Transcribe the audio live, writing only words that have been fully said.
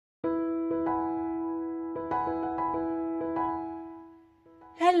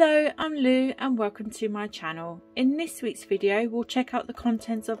Hello, I'm Lou and welcome to my channel. In this week's video we'll check out the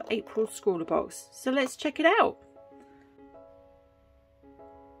contents of April Scrawlrbox, so let's check it out.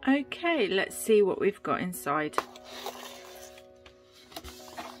 Okay, let's see what we've got inside.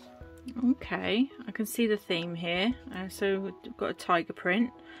 Okay, I can see the theme here, so we've got a tiger print.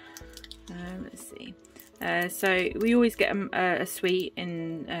 Let's see. So we always get a suite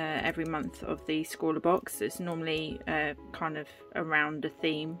in every month of the Scrawlrbox. It's normally kind of around a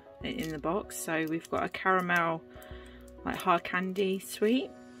theme in the box. So we've got a caramel, like hard candy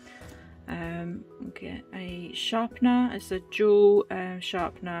suite. We'll get a sharpener. It's a dual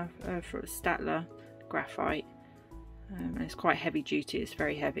sharpener for a Statler graphite, and it's quite heavy duty. It's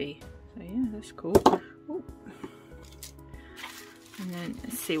very heavy. So yeah, that's cool. Ooh. And then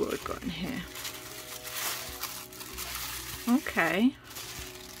let's see what we've got in here. Okay,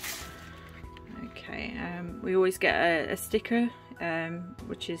 we always get a sticker,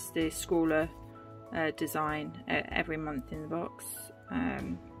 which is the Scrawler design every month in the box,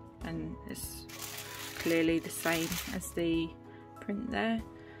 and it's clearly the same as the print there,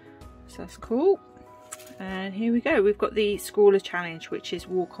 so that's cool. And here we go, we've got the Scrawler challenge, which is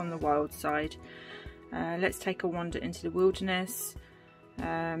walk on the wild side. Let's take a wander into the wilderness.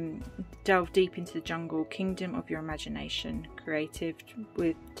 Delve deep into the jungle, kingdom of your imagination, creative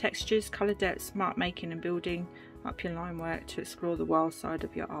with textures, colour depth, smart making and building up your line work to explore the wild side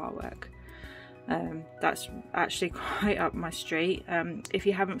of your artwork. That's actually quite up my street. If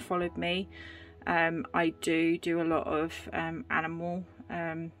you haven't followed me, I do a lot of animal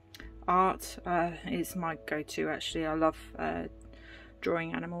art. It's my go-to actually. I love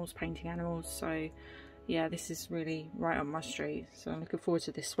drawing animals, painting animals, so yeah, this is really right on my street, so I'm looking forward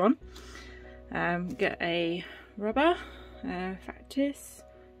to this one. Get a rubber, factice,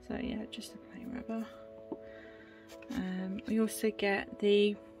 so yeah, just a plain rubber. We also get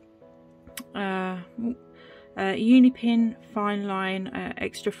the Uni Fine line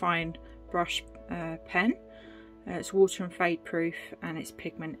extra fine brush pen. It's water and fade proof, and it's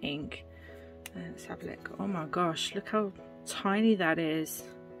pigment ink. Let's have a look. Oh my gosh, look how tiny that is.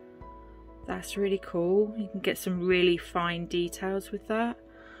 That's really cool. You can get some really fine details with that.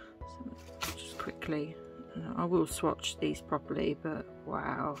 So just quickly, I will swatch these properly, but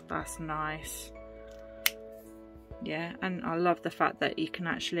wow, that's nice. Yeah, and I love the fact that you can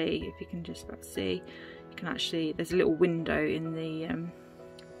actually, if you can just about see, you can actually, there's a little window in the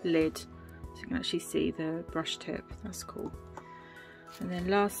lid, so you can actually see the brush tip. That's cool. And then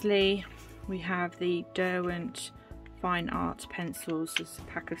lastly, we have the Derwent Fine Art pencils. There's a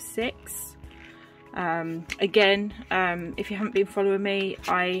pack of 6. Again, if you haven't been following me,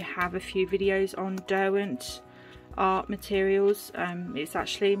 I have a few videos on Derwent art materials. It's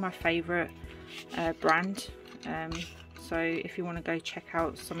actually my favourite brand, so if you want to go check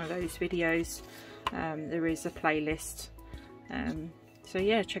out some of those videos, there is a playlist, so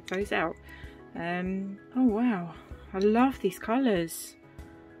yeah, check those out. Oh wow, I love these colours.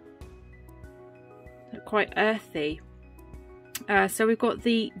 They're quite earthy. So we've got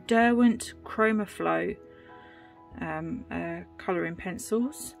the Derwent Chromaflow colouring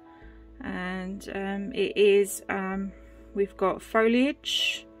pencils, and it is, we've got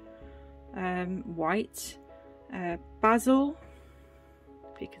foliage, white, basil,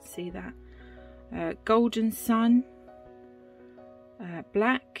 if you can see that, golden sun,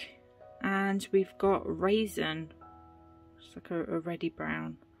 black, and we've got raisin. It's like a reddy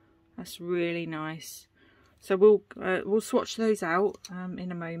brown. That's really nice. So we'll swatch those out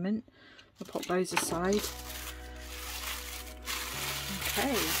in a moment. I'll pop those aside.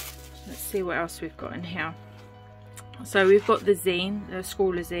 Okay, let's see what else we've got in here. So we've got the zine, the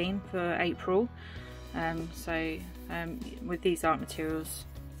Scrawler zine for April. With these art materials,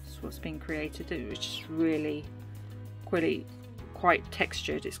 this is what's been created, which is really quite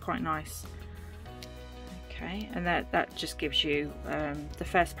textured. It's quite nice. Okay, and that just gives you, the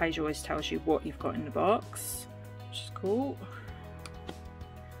first page always tells you what you've got in the box, which is cool.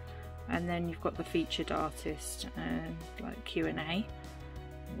 And then you've got the featured artist, like Q&A.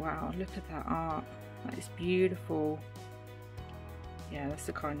 Wow, look at that art. That is beautiful. Yeah, that's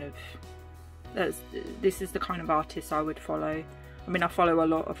the kind of, this is the kind of artist I would follow. I mean, I follow a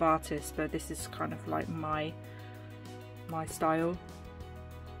lot of artists, but this is kind of like my style.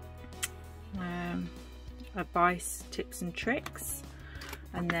 Advice, tips and tricks,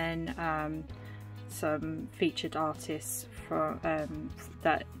 and then some featured artists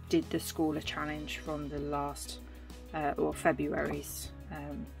that did the Scrawler challenge from the last or February's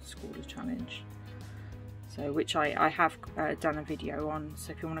Scrawler challenge. So which I have done a video on,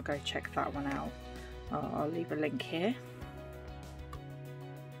 so if you want to go check that one out. I'll leave a link here.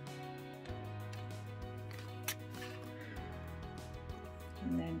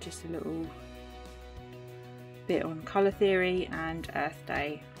 And then just a little bit on colour theory and Earth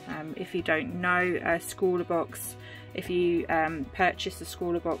Day. If you don't know, Scrawlrbox, if you purchase the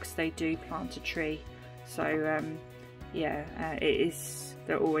Scrawlrbox, they do plant a tree. So yeah,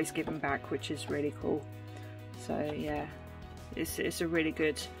 they're always giving back, which is really cool. So yeah, it's a really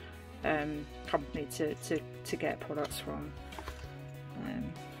good company to get products from.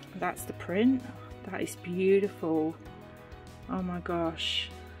 That's the print. That is beautiful. Oh my gosh,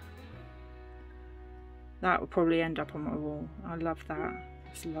 that will probably end up on my wall. I love that.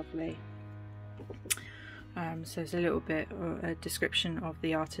 It's lovely. So there's a little bit of a description of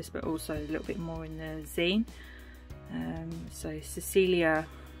the artist, but also a little bit more in the zine. So Cecilia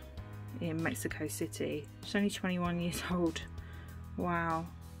in Mexico City. She's only 21 years old. Wow.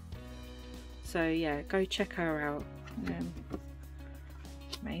 So yeah, go check her out.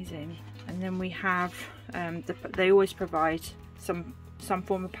 Amazing. And then we have they always provide some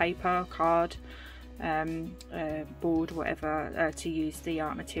form of paper, card, board, whatever, to use the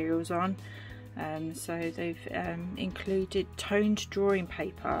art materials on. So they've included toned drawing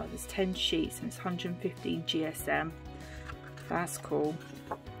paper. There's 10 sheets and it's 115 GSM. That's cool.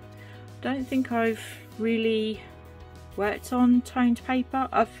 Don't think I've really worked on toned paper.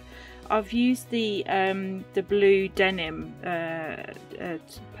 I've used the blue denim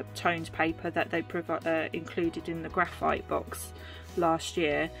toned paper that they included in the graphite box last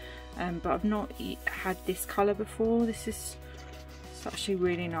year, but I've not had this colour before. It's actually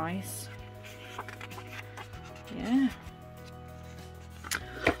really nice. Yeah.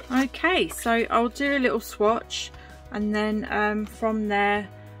 Okay, so I'll do a little swatch, and then from there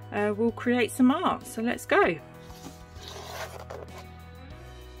we'll create some art. So let's go.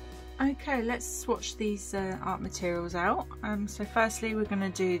 Okay, let's swatch these art materials out. So firstly we're going to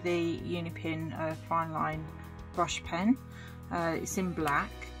do the Uni Fine Line brush pen. It's in black.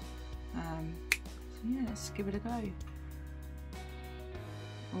 So yeah, let's give it a go.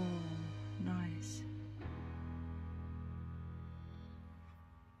 Oh, nice.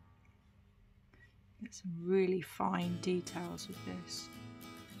 Get some really fine details with this.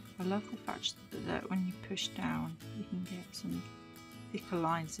 I love the fact that when you push down you can get some thicker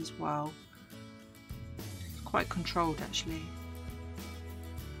lines as well. It's quite controlled actually.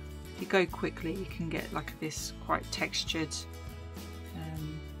 If you go quickly you can get like this quite textured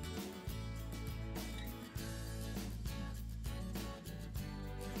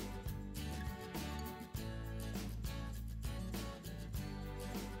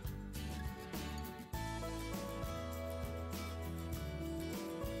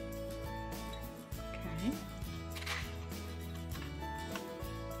okay.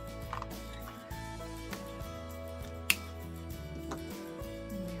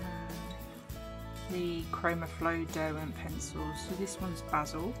 The Chromaflow Derwent pencils. So this one's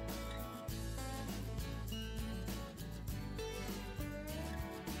Basil.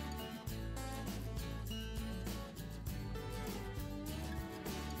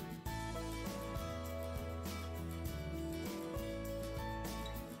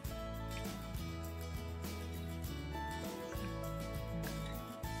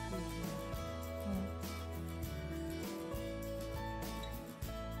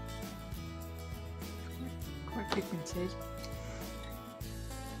 Pigmented.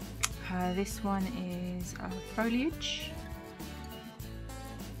 This one is foliage.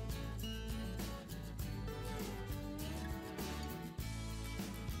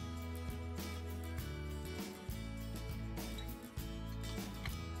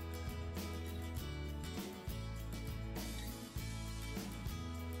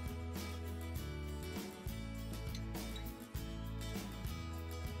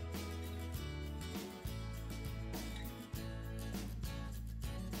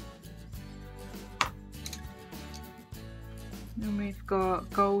 Then we've got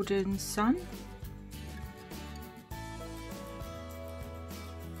Golden Sun.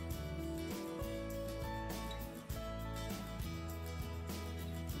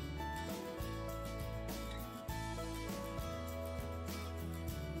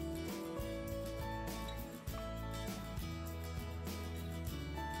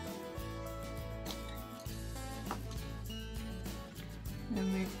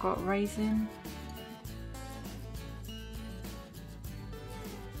 Then we've got Raisin.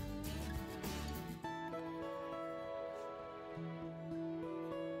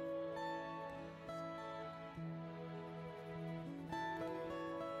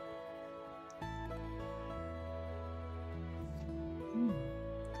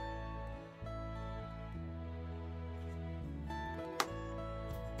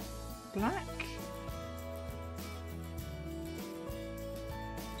 black.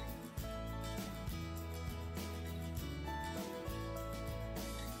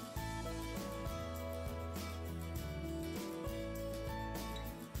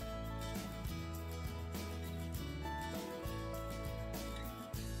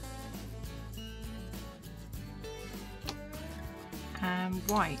 And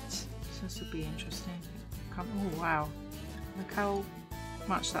white, so this will be interesting. Oh wow, look how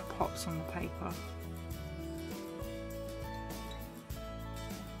much that pops on the paper.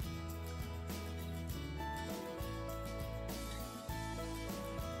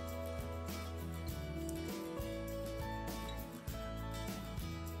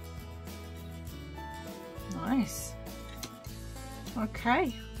 Nice.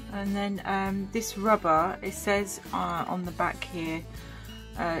 Okay, and then this rubber, it says on the back here,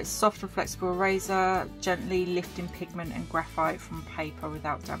 soft and flexible eraser, gently lifting pigment and graphite from paper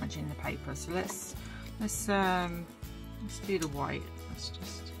without damaging the paper. So let's do the white. Let's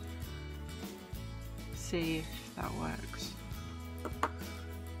just see if that works.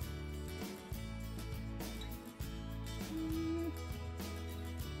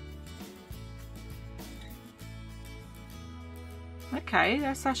 Okay,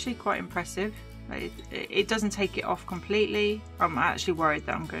 that's actually quite impressive. It doesn't take it off completely. I'm actually worried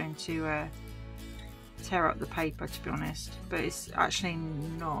that I'm going to tear up the paper, to be honest, but it's actually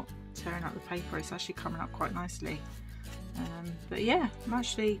not tearing up the paper. It's actually coming up quite nicely. But yeah, I'm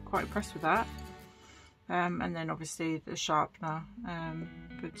actually quite impressed with that. And then obviously the sharpener,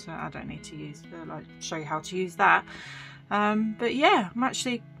 but I don't need to use like show you how to use that. But yeah, I'm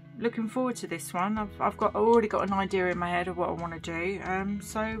actually looking forward to this one. I've already got an idea in my head of what I want to do,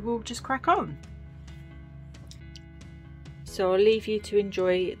 so we'll just crack on. So I'll leave you to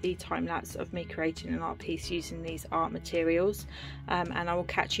enjoy the time lapse of me creating an art piece using these art materials, and I will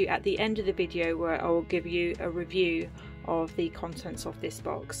catch you at the end of the video where I will give you a review of the contents of this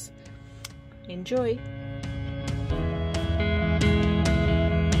box. Enjoy!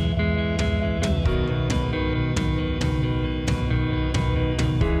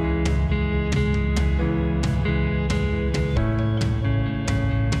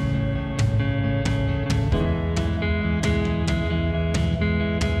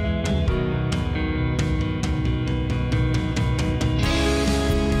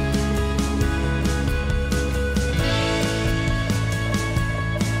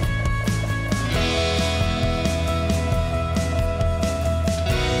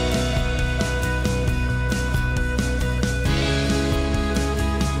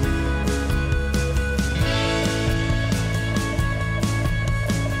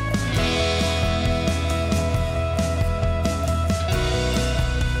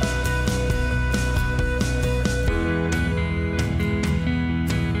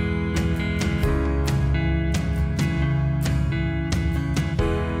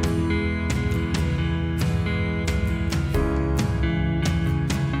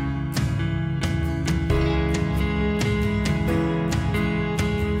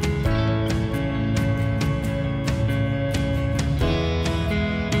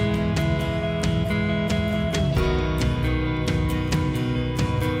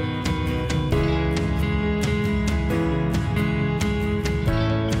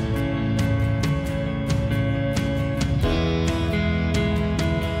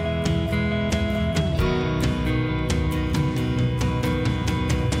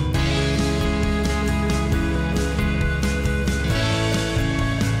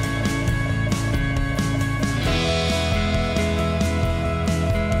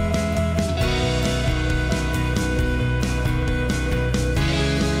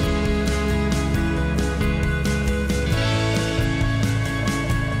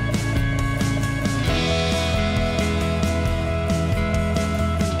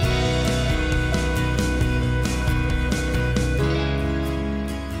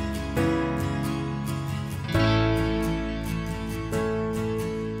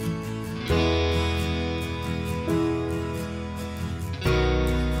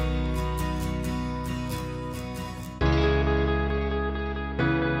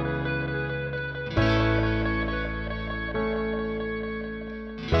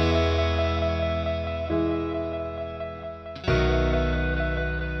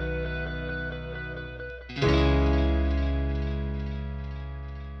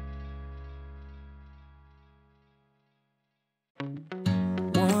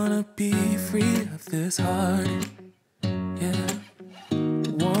 Wanna be free of this heart, yeah.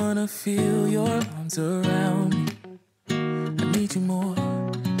 Wanna feel your arms around me. I need you more,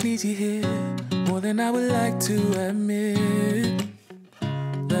 need you here, more than I would like to admit.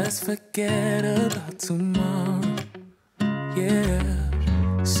 Let's let's forget about tomorrow. Yeah,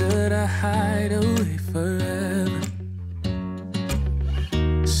 should I hide away forever?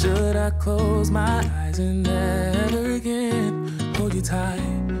 Should I close my eyes and never again hold you tight,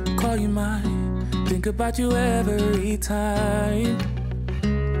 call you mine, think about you every time?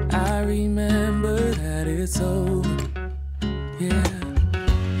 I remember that it's over. Yeah,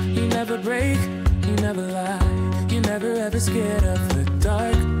 you never break, you never lie, you're never ever scared of the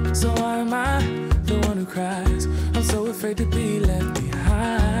dark. So why am I the one who cries? I'm so afraid to be left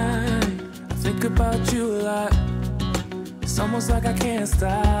behind. I think about you a lot. It's almost like I can't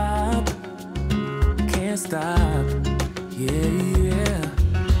stop. Can't stop. Yeah, yeah.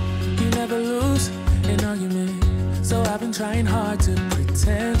 You never lose an argument, so I've been trying hard to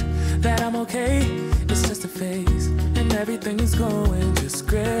pretend that I'm okay. It's just a phase, and everything is going just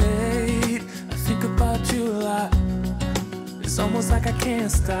great. I think about you a lot. It's almost like I can't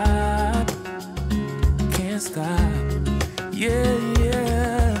stop. Can't stop. Yeah,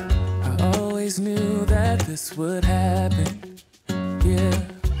 yeah. I always knew that this would happen. Yeah,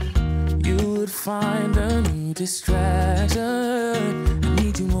 you would find a new distraction. I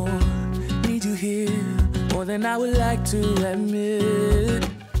need you more, need you here, more than I would like to admit.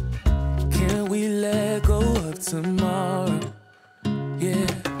 Can we let go of tomorrow? Yeah,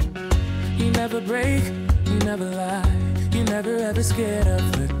 you never break, you never lie, you're never ever scared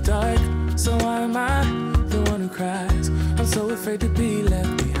of the dark. So why am I the one who cries? I'm so afraid to be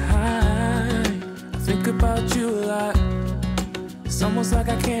left behind. I think about you a lot. It's almost like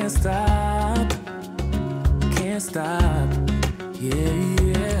I can't stop. Can't stop. Yeah,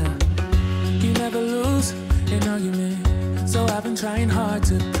 yeah. You never lose an argument, so I've been trying hard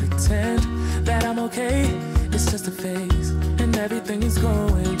to pretend that I'm okay. It's just a phase, and everything is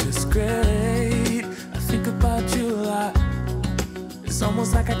going just great. I think about you a lot. It's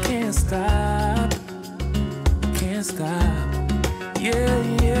almost like I can't stop. Can't stop. Yeah,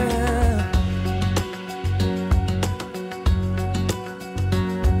 yeah.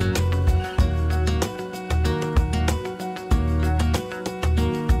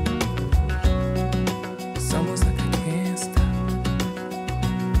 It's almost like I can't stop.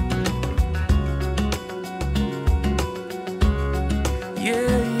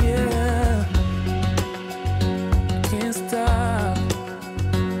 Yeah, yeah. Can't stop.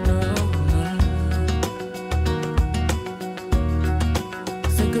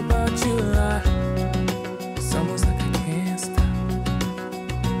 About you a lot. It's almost like I can't stop.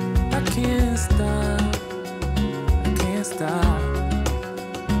 I can't stop. I can't stop.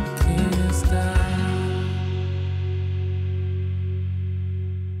 I can't stop.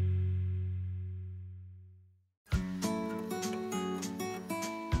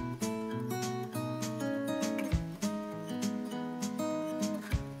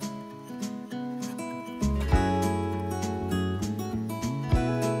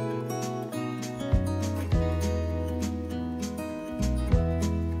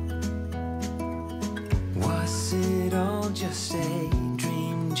 Just a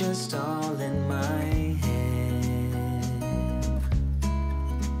dream, just all in my head.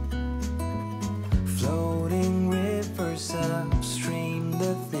 Floating rivers upstream,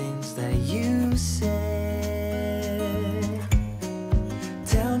 the things that you said.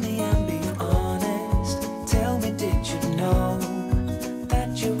 Tell me and be honest. Tell me, did you know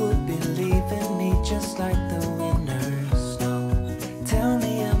that you would be leaving me just like the winter's snow? Tell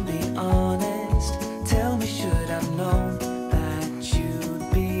me and be honest. Tell me, should I've known that you'd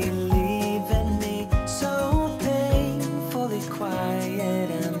be leaving me?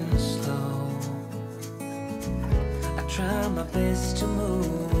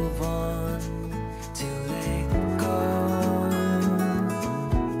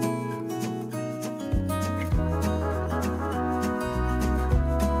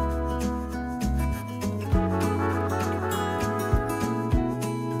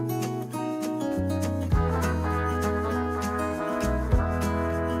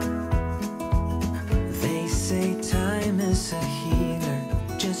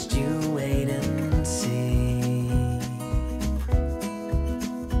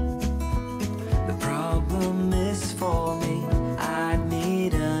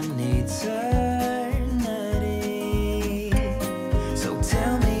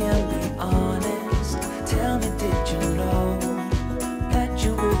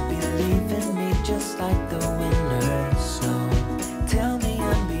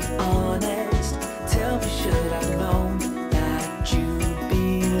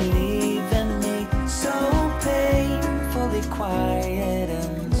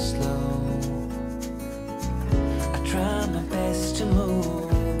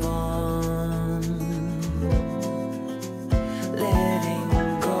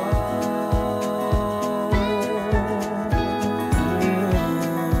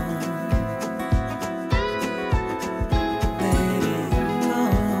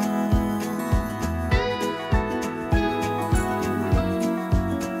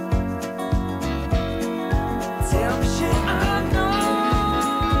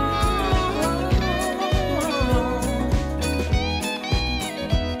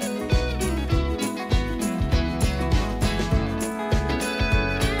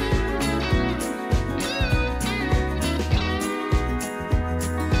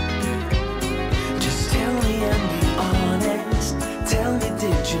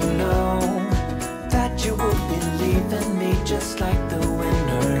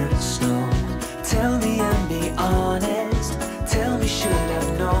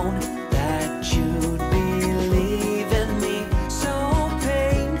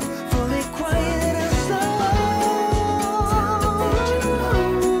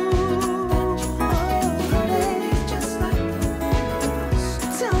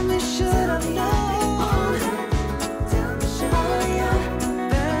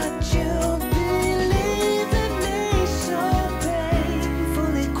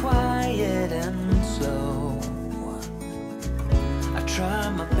 try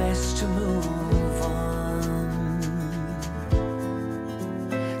my best to move on,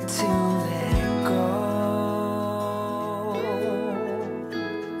 to let it go.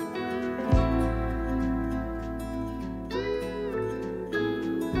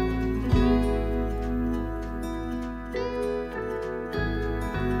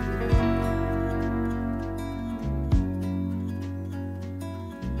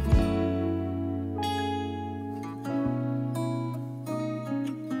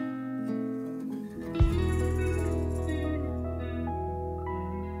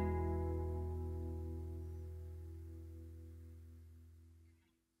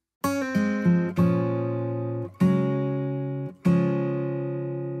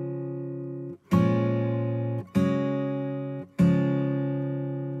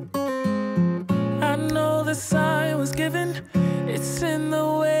 The sign was given, it's in the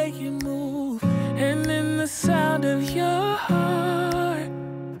way you move and in the sound of your heart.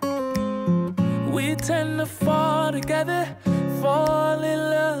 We tend to fall together, fall in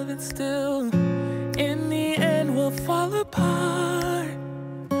love, and still in the end we'll fall apart.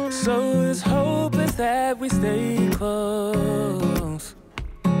 So it's hopeless that we stay close,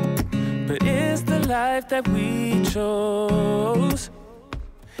 but it's the life that we chose.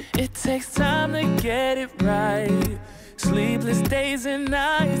 It takes time to get it right, sleepless days and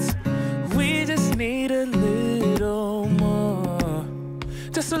nights. We just need a little more,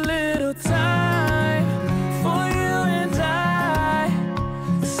 just a little time for you and I.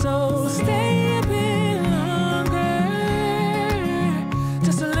 So stay a bit longer,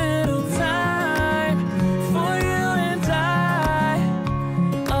 just a little time for you and I,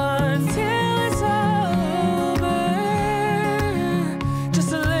 until it's over.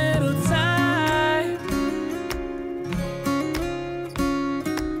 Just a little time.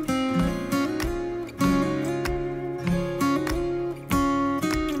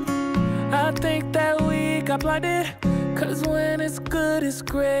 I think that we got blinded, 'cause when it's good it's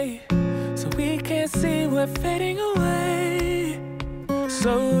great, so we can't see we're fading away.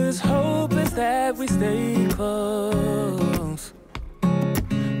 So it's hopeless that we stay close,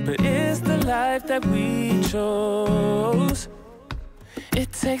 but it's the life that we chose. It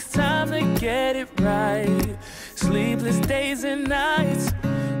takes time to get it right, sleepless days and nights.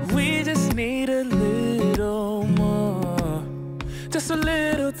 We just need a little more, just a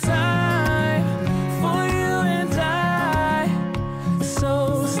little time for you and I. So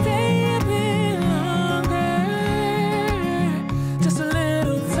stay a bit longer, just a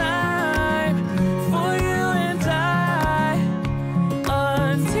little time for you and I,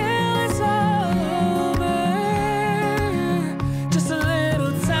 until it's over. Just a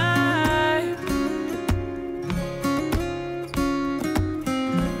little time.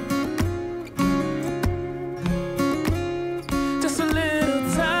 Just a little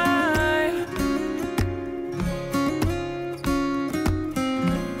time.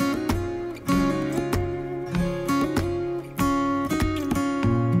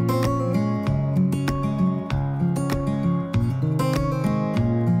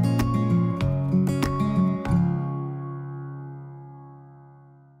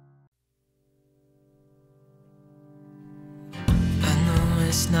 I know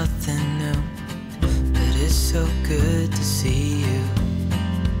it's nothing new, but it's so good to see you.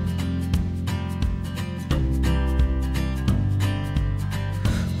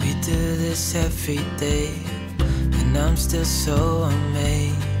 We do this every day, and I'm still so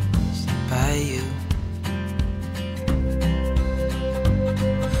amazed by you.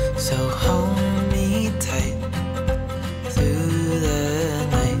 So hold me tight through the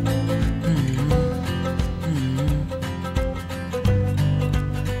night.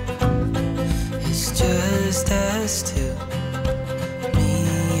 It's just us two, me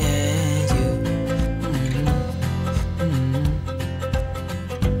and you.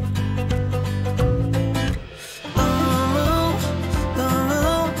 Oh,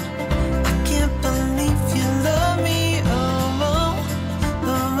 oh, I can't believe you love me. Oh,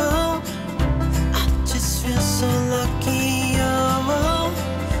 oh, I just feel so lucky. Oh,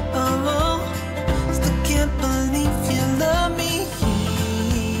 oh, still can't believe you love me.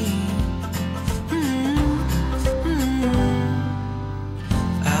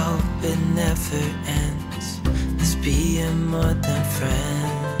 I hope it never ends, this being more than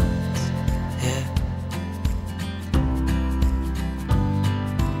friends, yeah.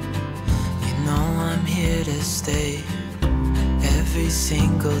 You know I'm here to stay every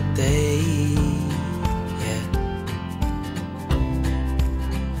single day, yeah.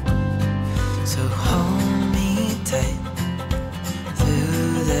 So hold me tight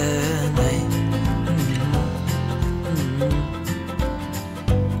through the night.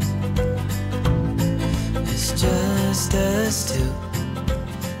 just two,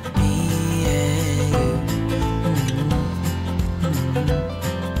 me and you.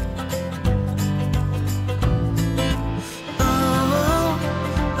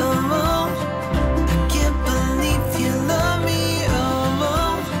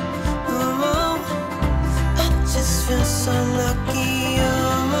 So lucky,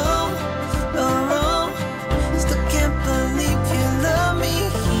 still can't believe you love me.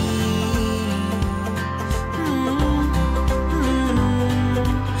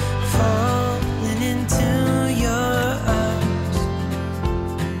 Falling into your arms,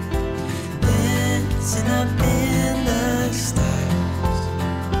 dancing up in the stars.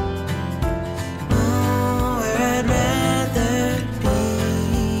 Oh, where I'd rather be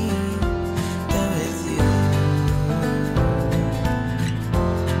than with you.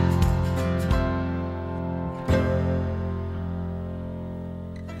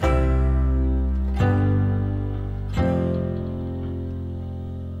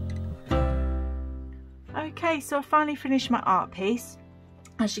 Okay, so I finally finished my art piece.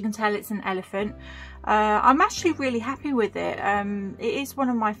 As you can tell, it's an elephant. I'm actually really happy with it. It is one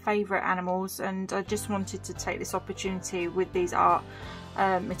of my favourite animals, and I just wanted to take this opportunity with these art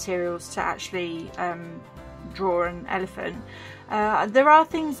materials to actually draw an elephant. There are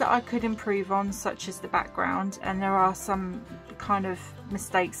things that I could improve on, such as the background, and there are some kind of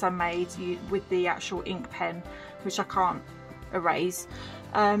mistakes I made with the actual ink pen, which I can't erase.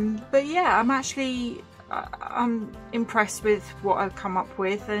 But yeah, I'm impressed with what I've come up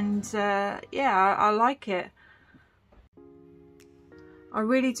with, and yeah, I like it. I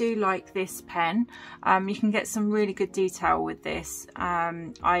really do like this pen. You can get some really good detail with this.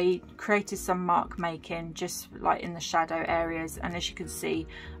 I created some mark making just like in the shadow areas, and as you can see,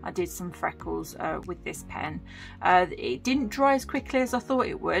 I did some freckles with this pen. It didn't dry as quickly as I thought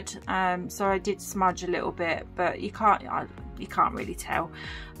it would, so I did smudge a little bit, but you can't really tell.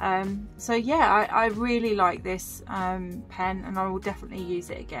 So yeah, I really like this pen, and I will definitely use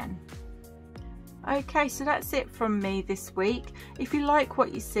it again. Okay, so that's it from me this week. If you like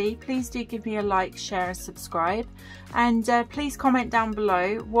what you see, please do give me a like, share and subscribe, and please comment down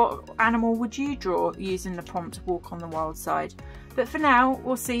below what animal would you draw using the prompt Walk on the Wild Side. But for now,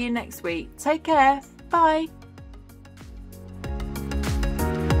 we'll see you next week. Take care, bye.